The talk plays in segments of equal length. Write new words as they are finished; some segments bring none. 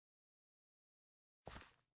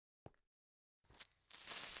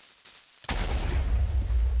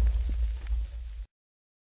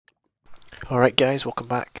Alright guys, welcome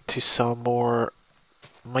back to some more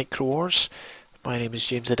Micro Wars. My name is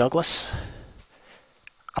James Douglas.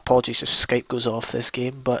 Apologies if Skype goes off this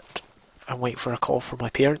game, but I'm waiting for a call from my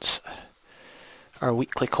parents. Our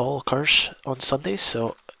weekly call occurs on Sundays,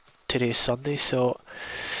 so today's Sunday, so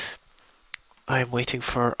I'm waiting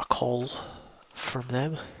for a call from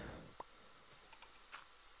them.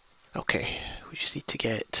 Okay, we just need to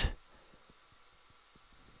get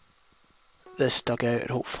this dug out and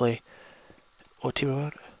hopefully... What team are we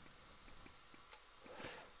on?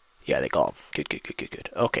 Yeah, they got him. Good.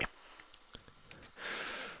 Okay.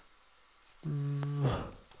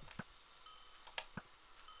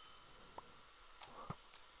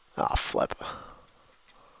 Ah, flip.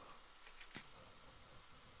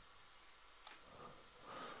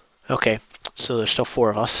 Okay, so there's still 4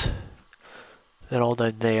 of us. They're all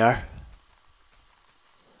down there.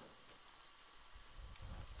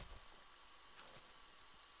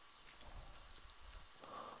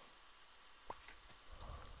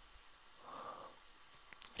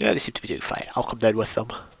 Yeah, they seem to be doing fine. I'll come down with them.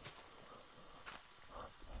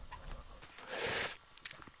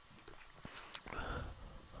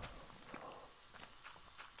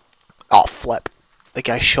 Oh, flip. The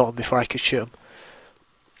guy shot him before I could shoot him.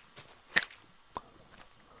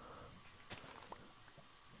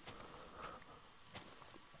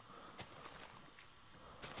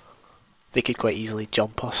 They could quite easily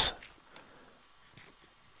jump us.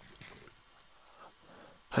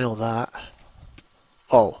 I know that.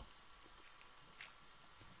 Oh.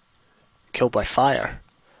 Killed by fire.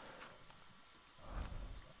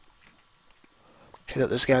 Hey, look,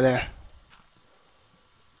 there's a guy there.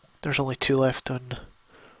 There's only 2 left on...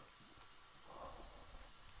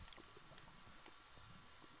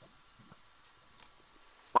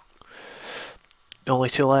 Only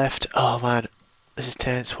 2 left. Oh man, this is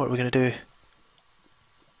tense. What are we gonna do?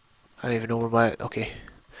 I don't even know where my... Okay.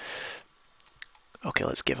 Okay,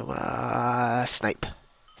 let's give him a snipe.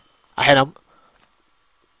 I hit him.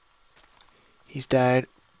 He's down.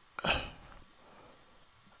 I'm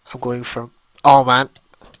going for... Oh man.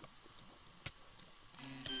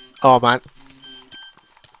 Oh man.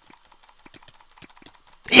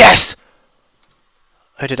 Yes!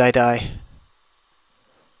 How did I die?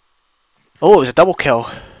 Oh, it was a double kill.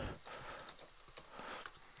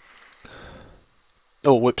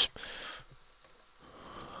 Oh, whoops.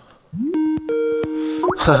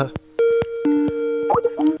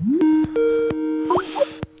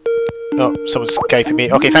 Oh, someone's Skyping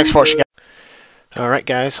me. Okay, thanks for watching. Alright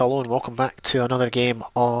guys, hello and welcome back to another game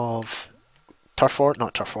of Turf Wars,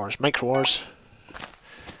 not Turf Wars, Micro Wars.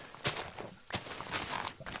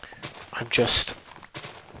 I'm just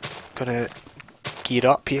gonna gear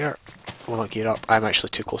up here. Well, not gear up, I'm actually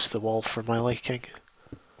too close to the wall for my liking.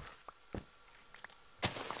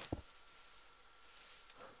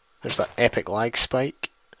 There's that epic lag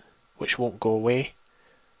spike, which won't go away.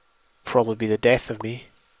 Probably be the death of me.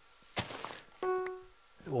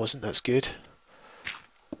 It wasn't, that's good.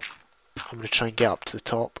 I'm going to try and get up to the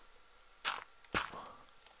top.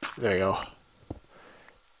 There we go.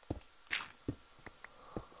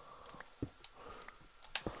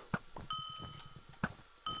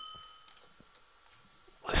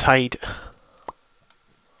 Let's hide.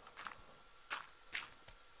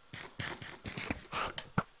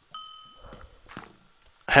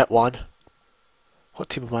 Hit one. What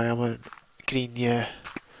team am I? I'm on green, yeah.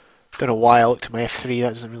 Don't know why I looked at my F3, that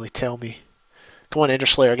doesn't really tell me. Come on, Ender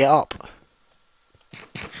Slayer, get up.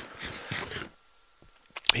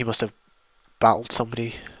 He must have battled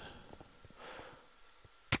somebody.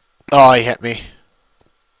 Oh, he hit me.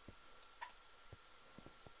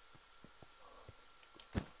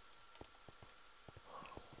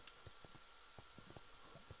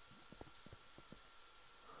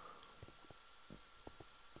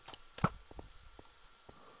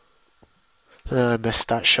 I missed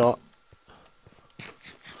that shot.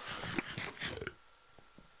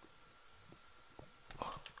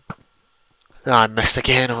 I missed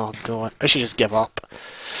again. Oh god. I should just give up.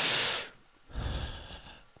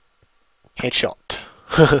 Headshot.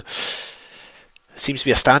 Seems to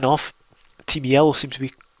be a standoff. Team Yellow seems to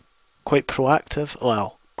be quite proactive.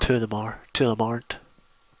 Well, 2 of them are. 2 of them aren't.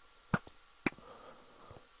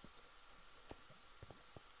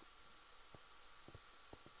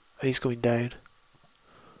 He's going down.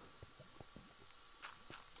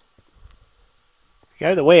 Get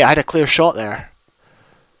out of the way, I had a clear shot there.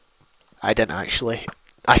 I didn't actually.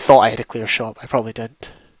 I thought I had a clear shot, but I probably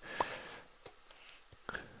didn't.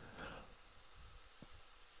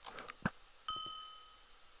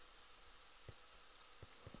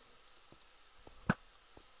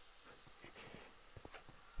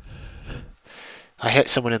 I hit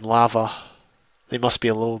someone in lava. They must be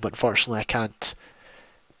alone, but unfortunately I can't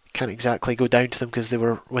exactly go down to them because they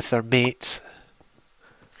were with their mates.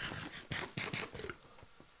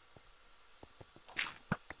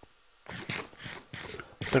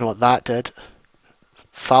 Don't know what that did.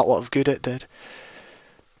 Fat lot of good it did.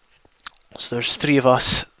 So there's 3 of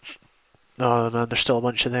us. Oh man, there's still a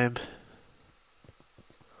bunch of them.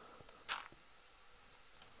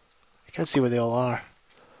 I can't see where they all are.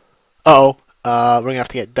 Uh-oh. We're gonna have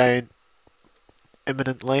to get down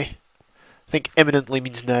imminently. I think imminently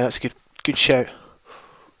means now. That's a good shout.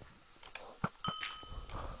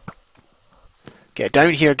 Get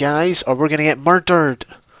down here, guys, or we're gonna get murdered.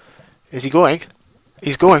 Is he going?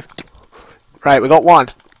 He's going. Right, we got one.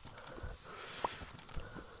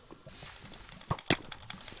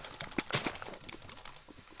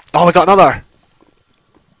 Oh, we got another.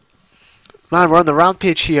 Man, we're on the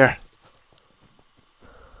rampage here.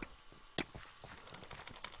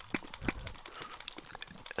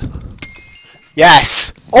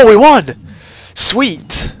 Yes! Oh, we won!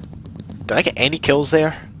 Sweet! Did I get any kills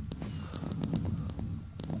there?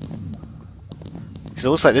 Because it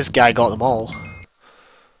looks like this guy got them all.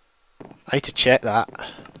 I need to check that.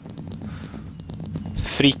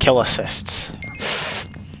 3 kill assists.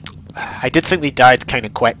 I did think they died kind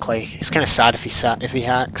of quickly. It's kind of sad if he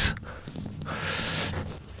hacks.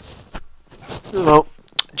 Well,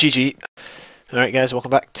 GG. Alright guys, welcome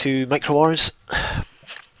back to Micro Wars.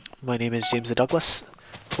 My name is James the Douglas,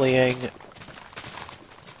 playing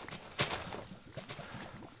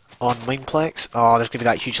on Mineplex. Oh, there's going to be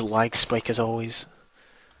that huge lag spike as always.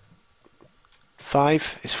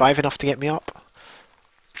 5? Is 5 enough to get me up?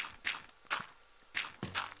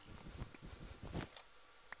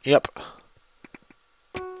 Yep.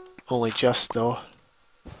 Only just though.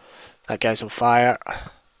 That guy's on fire.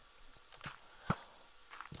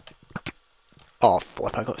 Oh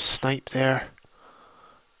flip, I got sniped there.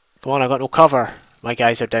 Come on, I got no cover. My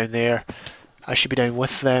guys are down there. I should be down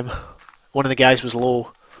with them. One of the guys was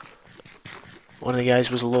low. One of the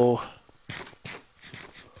guys was low.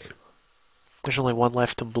 There's only one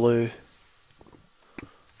left in blue.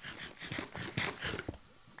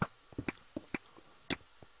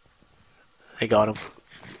 They got him.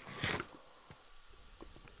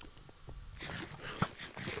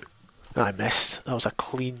 I missed. That was a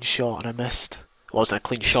clean shot and I missed. It wasn't a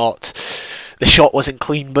clean shot. The shot wasn't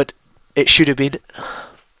clean, but it should have been.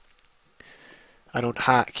 I don't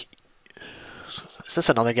hack. Is this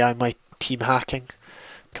another guy in my team hacking?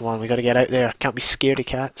 Come on, we gotta get out there. Can't be scaredy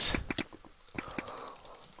cats.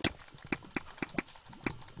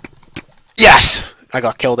 Yes! I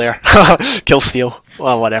got killed there. Kill steal.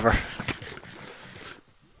 Well, whatever.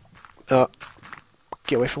 Get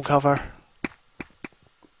away from cover.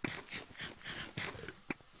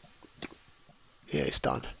 Yeah, he's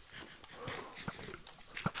done.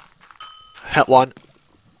 Hit one.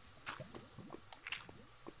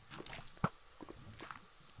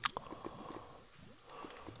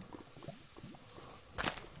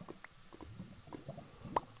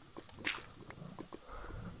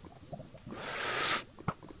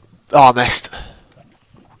 Oh, I missed.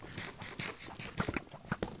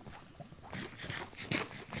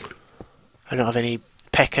 I don't have any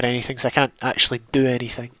pick or anything, so I can't actually do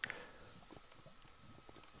anything.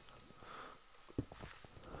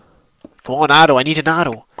 Come on, arrow, I need an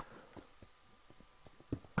arrow.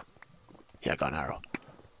 Yeah, I got an arrow.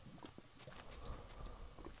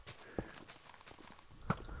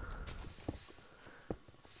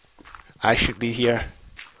 I should be here.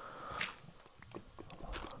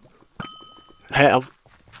 Hit him.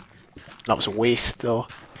 That was a waste though.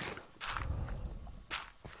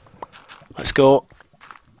 Let's go.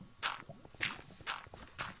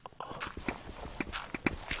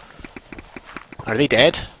 Are they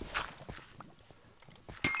dead?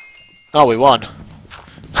 Oh, we won.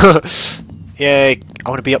 Yay, I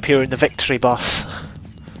want to be up here in the victory bus.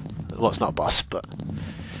 Well, it's not a bus, but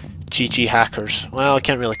GG hackers. Well, you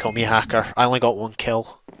can't really call me a hacker. I only got 1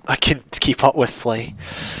 kill. I can't keep up with play.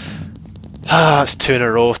 That's 2 in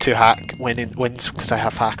a row, 2 wins because I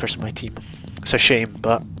have hackers in my team. It's a shame,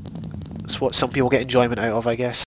 but it's what some people get enjoyment out of, I guess.